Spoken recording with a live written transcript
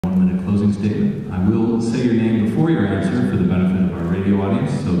closing statement. I will say your name before your answer for the benefit of our radio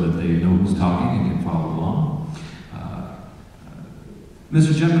audience so that they know who's talking and can follow along.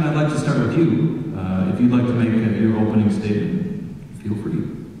 Mr. Genteman, I'd like to start with you. If you'd like to make your opening statement, feel free.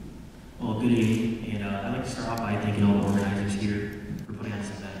 Well, good evening, and I'd like to start off by thanking all the organizers here for putting on this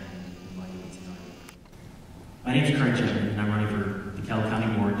event and inviting me tonight. My name is Genteman, and I'm running for DeKalb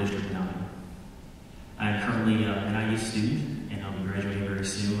County Board, District 9. I'm currently an IU student, and I'll be graduating very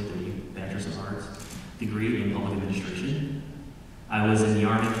soon with a Bachelor's of Arts degree in Public Administration. I was in the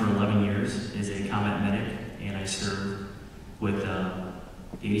Army for 11 years as a combat medic, and I served with the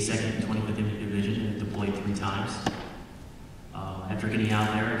 82nd and 25th Infantry Division and deployed 3 times. After getting out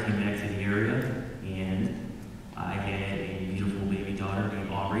there, I came back to the area, and I had a beautiful baby daughter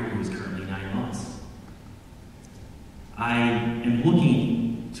named Aubrey, who is currently 9 months. I am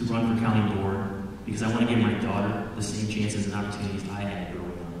looking to run for county board because I want to give my daughter the same chances and opportunities I had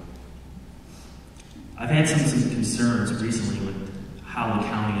growing up. I've had some concerns recently with how the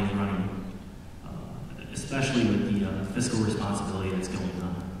county is running, especially with the fiscal responsibility that's going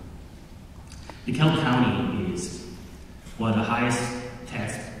on. DeKalb County is one of the highest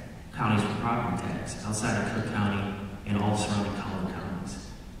tax counties for property tax outside of Cook County and all the surrounding Colorado counties.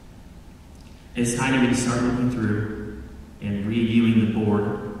 It's time to really start looking through and reviewing the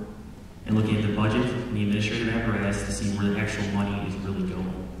board and looking at the budget and the administrative apparatus to see where the actual money is really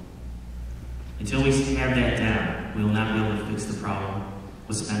going. Until we have that down, we will not be able to fix the problem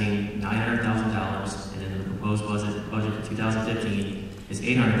with spending $900,000, and then the proposed budget for 2015 is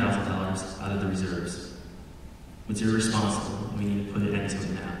 $800,000 out of the reserves. It's irresponsible, and we need to put an end to it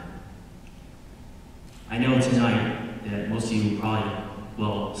now. I know tonight that most of you probably,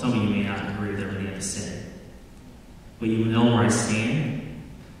 well, some of you may not agree with everything I have to say, but you know where I stand,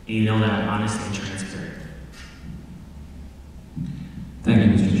 and you know that I'm honest and transparent.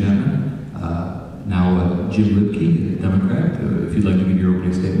 Thank you, Mr. Genteman. Now, Jim Luebke, Democrat, if you'd like to give your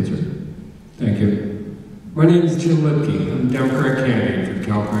opening statement, sir. Thank you. My name is Jim Luebke. I'm a Democrat candidate for the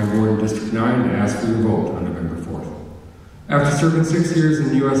DeKalb County Board in District 9 and ask for your vote on November 4th. After serving 6 years in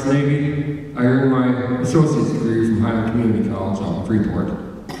the U.S. Navy, I earned my associate's degree from Highland Community College out in Freeport,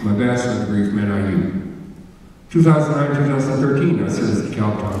 my bachelor's degree from NIU. 2009-2013, I served as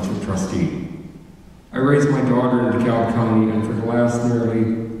DeKalb Township trustee. I raised my daughter in DeKalb County, and for the last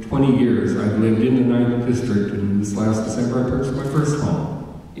nearly 20 years, I've lived in the 9th District, and this last December I purchased my first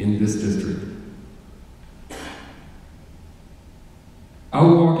home in this district. Out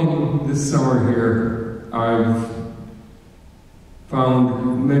walking this summer here, I've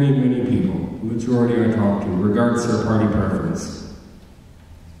found many, many people, the majority I talk to, regardless of their party preference.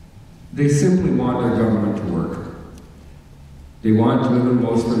 They simply want their government to work. They want to live the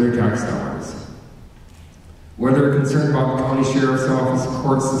most for their tax dollars. Whether they're concerned about the county sheriff's office,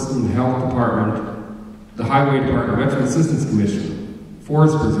 court system, the health department, the highway department, Veteran Assistance Commission,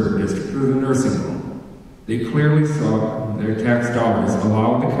 Forest Preserve District, or the nursing home, they clearly saw their tax dollars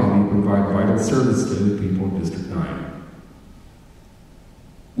allow the county to provide vital service to the people in District 9.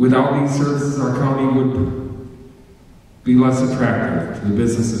 Without these services, our county would be less attractive to the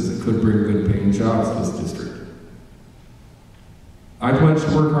businesses that could bring good paying jobs to this district. I pledge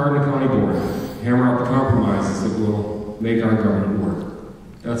to work hard in the county board, hammer out the compromises that will make our government work.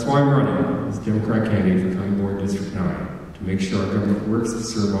 That's why I'm running as Democrat candidate for County Board District 9, to make sure our government works to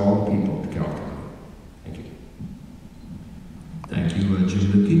serve all the people of DeKalb County. Thank you. Thank you, Jim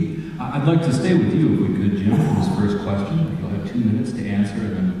Luebke. I'd like to stay with you, if we could, Jim, for this first question. You'll have 2 minutes to answer,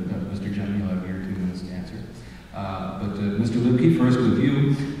 and then Mr. Genteman, you'll have your 2 minutes to answer. But Mr. Luebke, first with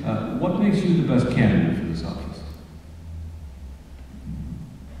you, what makes you the best candidate for this office?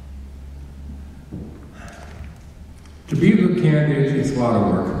 To be a good candidate, it's a lot of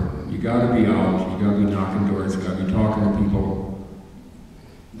work. You gotta be out, you gotta be knocking doors, you gotta be talking to people.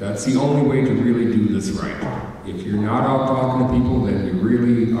 That's the only way to really do this right. If you're not out talking to people, then you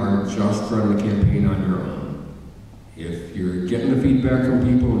really are just running a campaign on your own. If you're getting the feedback from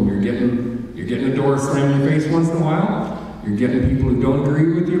people and you're getting a door slammed in your face once in a while, you're getting people who don't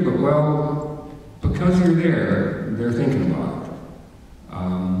agree with you, but well, because you're there, they're thinking about it.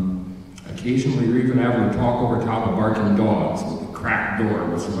 Occasionally, you're even having to talk over top of barking dogs with a cracked door,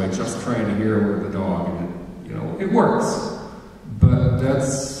 with somebody just trying to hear over the dog, and it works. But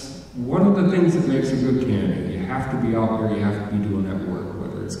that's one of the things that makes a good candidate. You have to be out there, you have to be doing that work,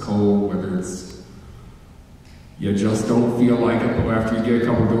 whether it's cold, whether it's you just don't feel like it, but after you get a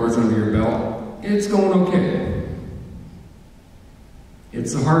couple doors under your belt, it's going okay.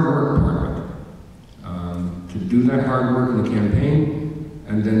 It's the hard work part of it. To do that hard work in the campaign,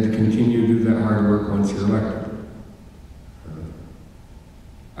 and then to continue to do that hard work once you're elected.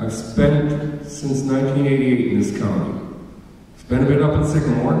 I've spent since 1988 in this county. Spent a bit up in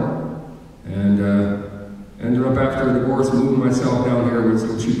Sycamore, and ended up after a divorce moving myself down here where it's a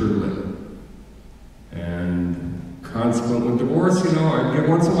little cheaper to live. And consequent with divorce, you know, I'd get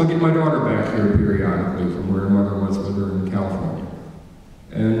once in a while get my daughter back here periodically from where her mother was with her in California.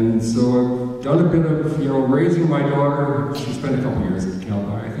 And so I've done a bit of, you know, raising my daughter. She spent a couple years at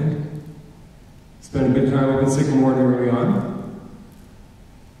DeKalb, I think. Spent a bit of time up in Sycamore early on.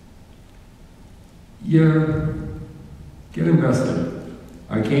 Yeah, get invested.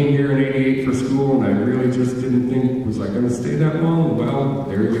 I came here in '88 for school, and I really just didn't think, was I going to stay that long? Well,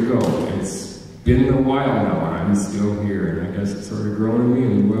 there you go. It's been a while now, and I'm still here, and I guess it's sort of grown in me,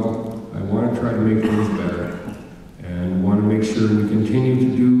 and well, I want to try to make things better, and want to make sure we continue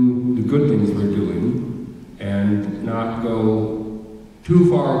to do the good things we're doing, and not go too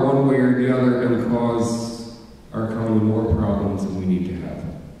far one way or the other and cause our county more problems than we need to have.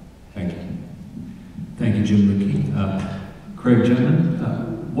 Thank you. Thank you, Jim Luebke. Craig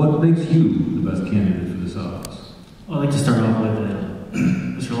Genteman, what makes you the best candidate for this office? Well, I'd like to start off with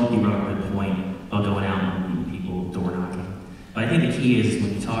Mr. Luebke brought up a good point about going out and meeting people, door knocking. But I think the key is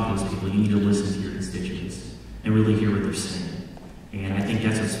when you talk to those people, you need to listen to your constituents and really hear what they're saying. And I think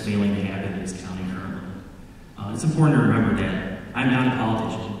that's what's failing to happen in this county currently. It's important to remember that I'm not a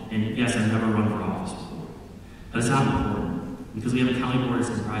politician, and yes, I've never run for office before. But it's not important, because we have a county board that's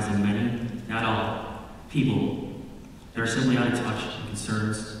comprised of many, not all, people that are simply out of touch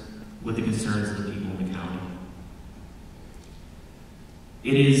with the concerns of the people in the county.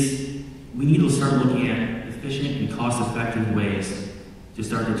 We need to start looking at efficient and cost-effective ways to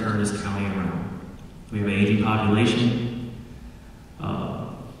start to turn this county around. We have an aging population.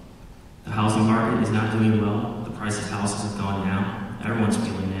 The housing market is not doing well. The price of houses have gone down. Everyone's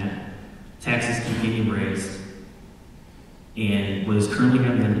feeling that. Taxes keep getting raised. And what is currently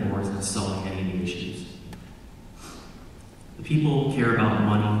happening in the board is not solving any of the issues. The people care about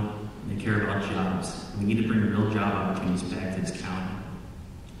money, and they care about jobs. And we need to bring real job opportunities back to this county.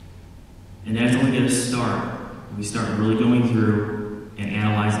 And that's only going to start when we start really going through and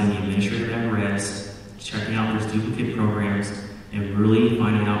analyzing the administrative apparatus, checking out those duplicate programs, and really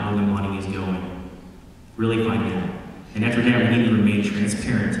finding out where the money is going. Really finding out. And after that, we need to remain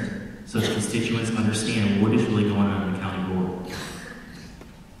transparent so that constituents understand what is really going on in the county board.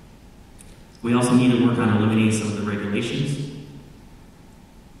 We also need to work on eliminating some of the regulations.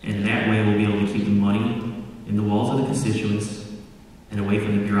 And that way we'll be able to keep the money in the walls of the constituents and away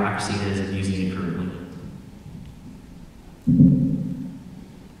from the bureaucracy that is abusing it currently.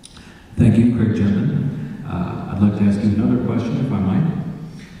 Thank you, Craig Genteman. I'd like to ask you another question, if I might.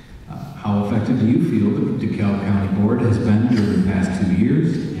 How effective do you feel the DeKalb County Board has been over the past 2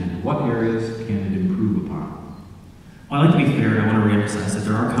 years, and what areas can it improve upon? Well, I'd like to be fair, and I want to reemphasize that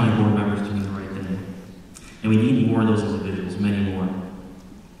there are county board members doing the right thing. And we need more of those individuals, many more.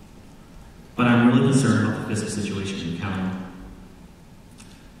 But I'm really concerned about the fiscal situation in the county.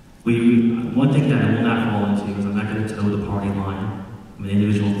 One thing that I will not fall into is I'm not going to toe the party line. I'm an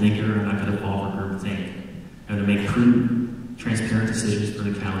individual thinker. I'm not going to fall for groupthink. I'm going to make prudent, transparent decisions for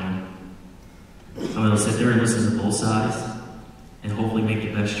the county. I'm going to sit there and listen to both sides and hopefully make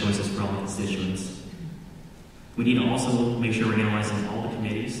the best choices for all the constituents. We need to also make sure we're analyzing all the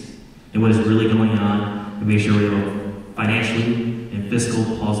committees and what is really going on, and make sure we have financially and fiscal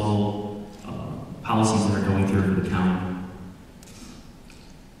plausible policies that are going through for the county.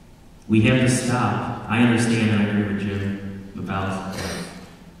 We have to stop. I understand and I agree with Jim about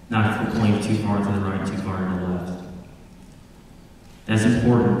not going too far to the right, too far to the left. That's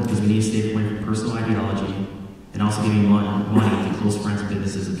important because we need to stay away from personal ideology and also giving money to close friends and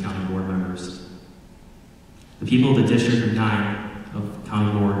businesses of county board members. The people of the District of 9 of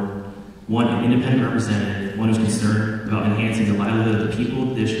County Board want an independent representative, one who's concerned about enhancing the livelihood of the people of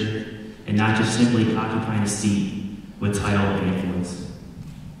the district and not just simply occupying a seat with title and influence.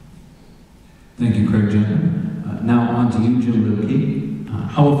 Thank you, Craig Genteman. Now on to you, Jim Luebke.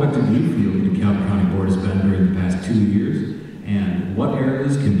 How effective do you feel the DeKalb County Board has been during the past 2 years, and what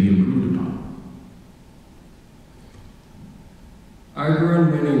areas can be improved upon? I've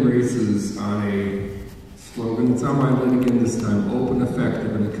run many races on a slogan that's on my lid again this time: open,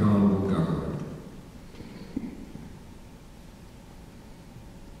 effective, and accountable government.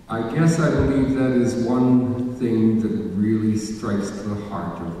 I guess I believe that is one thing that really strikes to the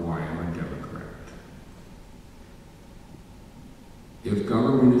heart of why I'm a Democrat. If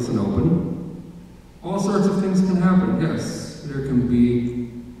government isn't open, all sorts of things can happen. Yes, there can be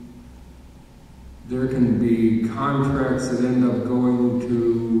contracts that end up going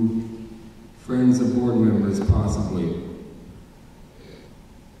to friends of board members, possibly.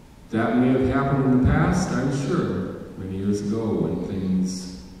 That may have happened in the past, I'm sure, many years ago when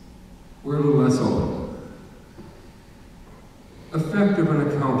things were a little less open. Effective and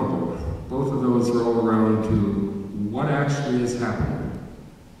accountable, both of those roll around to what actually is happening.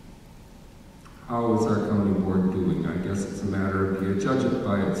 How is our county board doing? I guess it's a matter of you judge it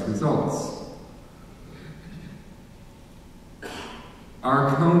by its results.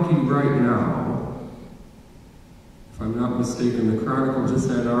 Our county right now, if I'm not mistaken, the Chronicle just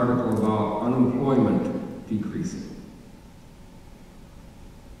had an article about unemployment decreasing.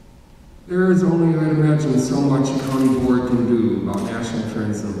 There is only, I'd imagine, so much a county board can do about national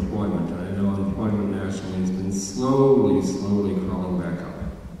trends in employment. I know unemployment nationally has been slowly crawling back up.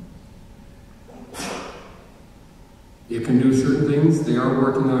 It can do certain things. They are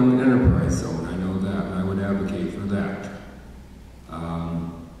working on an enterprise zone. I know that, and I would advocate for that.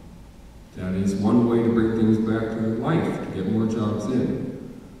 That is one way to bring things back to life, to get more jobs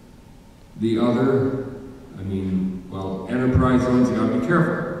in. The other, enterprise zones, you gotta be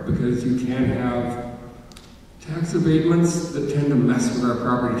careful, because you can have tax abatements that tend to mess with our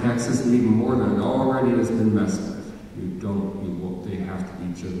property tax system even more than it already has been messed with. They have to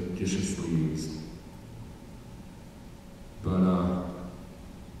be judiciously used. But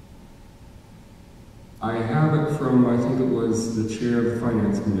I have it from, I think it was the chair of the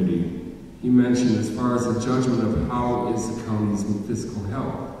Finance Committee. He mentioned as far as the judgment of how is the county's fiscal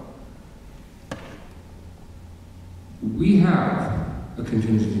health. We have a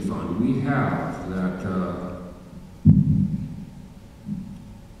contingency fund. We have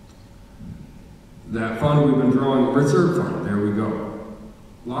that fund we've been drawing, reserve fund, there we go.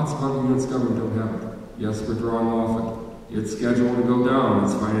 Lots of other units of government don't have it. Yes, we're drawing off it. It's scheduled to go down,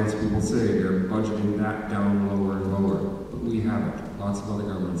 as finance people say. They're budgeting that down lower and lower. But we have it. Lots of other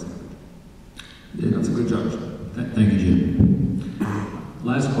governments have it. That's a good judgment. Thank you, Jim.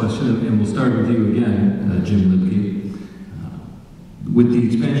 Last question, and we'll start with you again, Jim Luebke. With the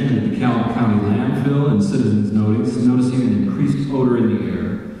expansion of the DeKalb County landfill and citizens noticing an increased odor in the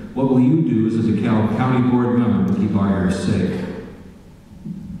air, what will you do as a DeKalb County board member to keep our air safe?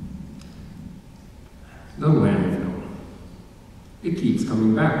 The landfill. It keeps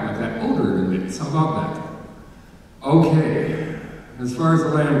coming back like that odor it emits. How about that? Okay. As far as the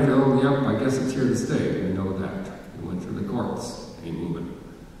landfill, yep, I guess it's here to stay. We know that. It went through the courts. Ain't moving.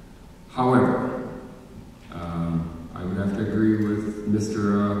 However, I would have to agree with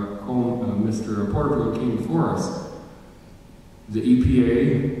Mr. Porterfield came before us. The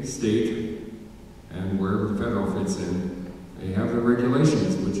EPA, state, and wherever the federal fits in, they have the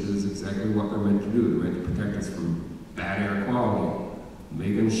regulations, which is exactly what they're meant to do. They're meant to protect us from bad air quality,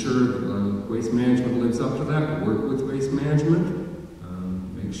 making sure that waste management lives up to that, work with waste management,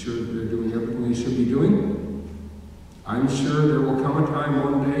 make sure that they're doing everything they should be doing. I'm sure there will come a time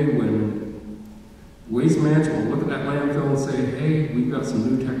one day when waste management will look at that landfill and say, hey, we've got some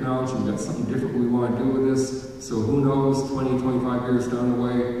new technology, we've got something different we want to do with this, so who knows, 20, 25 years down the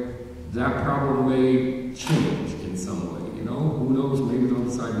way, that problem may change in some way, you know? Who knows, maybe they'll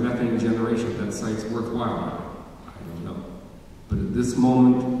decide methane generation at that site's worthwhile. I don't know. But at this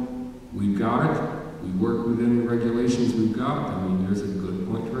moment, we've got it. We work within the regulations we've got. I mean, there's a good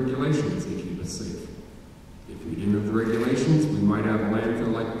point to regulations. They keep us safe. If we didn't have the regulations, we might have a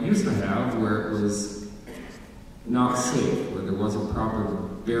landfill like we used to have, where it was not safe, where there wasn't proper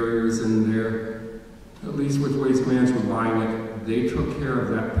barriers in there. At least with Waste Management buying it, they took care of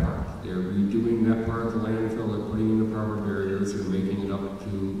that part. They're redoing that part of the landfill, they're putting in the proper barriers, they're making it up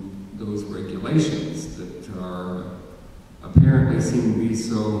to those regulations that are apparently seem to be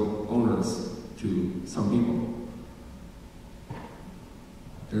so onerous to some people.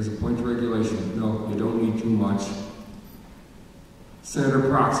 There's a point to regulation. No, you don't need too much. Senator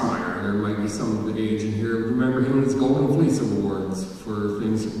Proxmire, there might be some of the age in here. Remember him and his Golden Fleece Awards for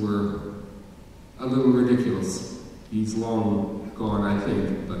things that were a little ridiculous. He's long gone, I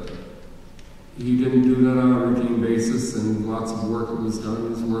think, but he didn't do that on a routine basis, and lots of work that was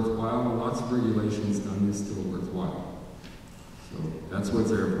done is worthwhile, and lots of regulations done is still worthwhile. So that's what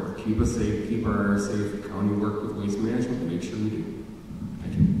it's there for. Keep us safe, keep our air safe, county work with waste management, make sure we do.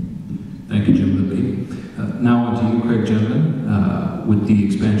 Thank you. Thank you, Jim Luebke. Now on to you, Craig Genteman. With the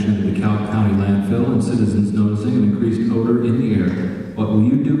expansion of the DeKalb County landfill and citizens noticing an increased odor in the air, what will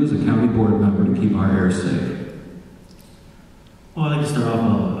you do as a county board member to keep our air safe? Well, I'd like to start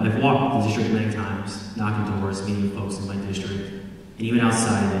off, I've walked the district many times, knocking doors, meeting with folks in my district, and even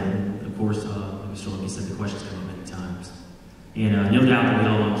outside of it. And of course, Mr. Luebke said the questions come up many times. And no doubt that we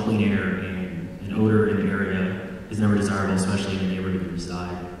all want clean air, and an odor in the area is never desirable, especially in the neighborhood we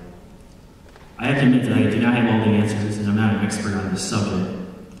reside. I have to admit that I do not have all the answers, and I'm not an expert on this subject.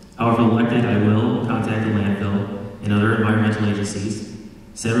 However elected, I will contact the landfill and other environmental agencies,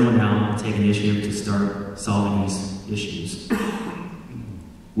 sit everyone down, and take initiative to start solving these issues.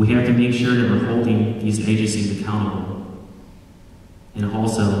 We have to make sure that we're holding these agencies accountable and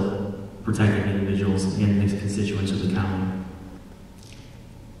also protecting individuals and the constituents of the county.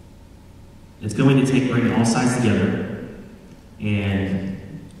 It's going to bring all sides together, and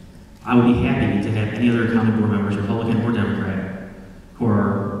I would be happy to have any other county board members, Republican or Democrat, who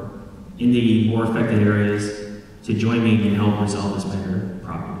are in the more affected areas to join me and help resolve this matter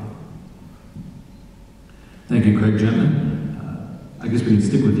properly. Thank you, Craig Genteman. I guess we can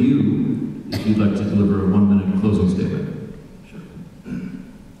stick with you if you'd like to deliver a 1-minute closing statement. Sure.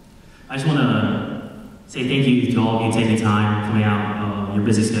 I just want to say thank you to all of you taking time, coming out, your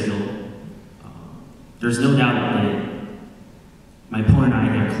busy schedule. There's no doubt that my opponent and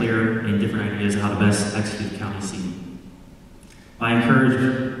I have clear and different ideas of how to best execute the county seat. But I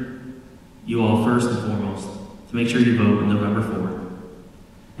encourage you all first and foremost to make sure you vote on November 4th.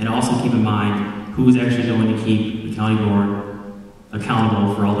 And also keep in mind who is actually going to keep the county board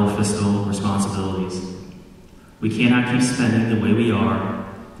accountable for all their fiscal responsibilities. We cannot keep spending the way we are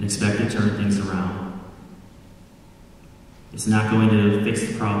and expect to turn things around. It's not going to fix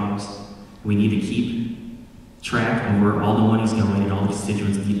the problems. We need to keep track of where all the money's going, and all the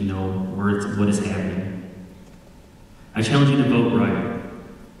constituents need to know what is happening. I challenge you to vote right.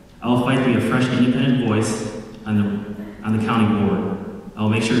 I will fight to be a fresh, independent voice on the county board. I will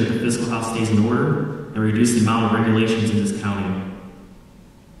make sure that the fiscal house stays in order and reduce the amount of regulations in this county.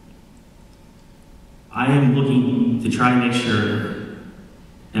 I am looking to try to make sure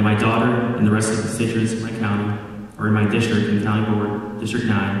that my daughter and the rest of the constituents in my county, or in my district, in County Board, District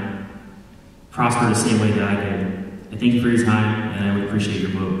 9, prosper the same way that I did. I thank you for your time, and I would appreciate your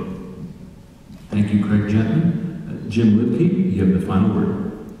vote. Thank you, Craig Genteman. Jim Luebke, you have the final word.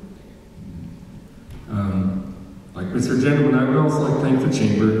 Like Mr. Genteman, I would also like to thank the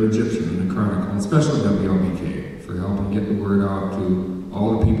Chamber, the Egyptian, and the Chronicle, and especially WLBK for helping get the word out to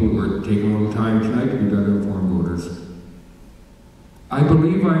all the people who are taking a little time tonight to be better informed voters. I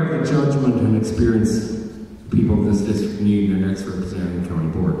believe I have the judgment and experience the people of this district need in their next representative county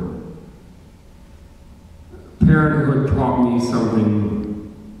board. Parenthood taught me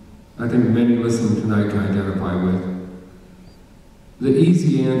something I think many listening tonight can identify with. The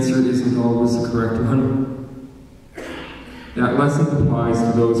easy answer isn't always the correct one. That lesson applies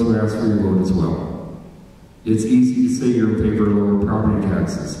to those who ask for your vote as well. It's easy to say you're in favor of lower property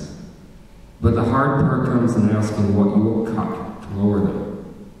taxes, but the hard part comes in asking what you will cut to lower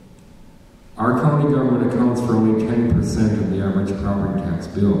them. Our county government accounts for only 10% of the average property tax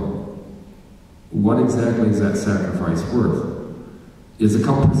bill. What exactly is that sacrifice worth? Is a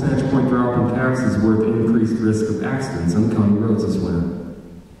couple percentage point drop in taxes worth increased risk of accidents on county roads this winter?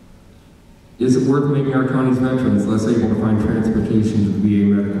 Is it worth making our county's veterans less able to find transportation to the VA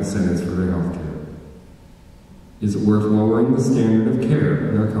medical centers for their health care? Is it worth lowering the standard of care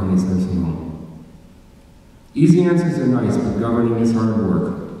in our county's nursing home? Easy answers are nice, but governing is hard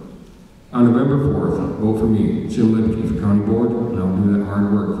work. On November 4th, vote for me, Jim Luebke, for County Board,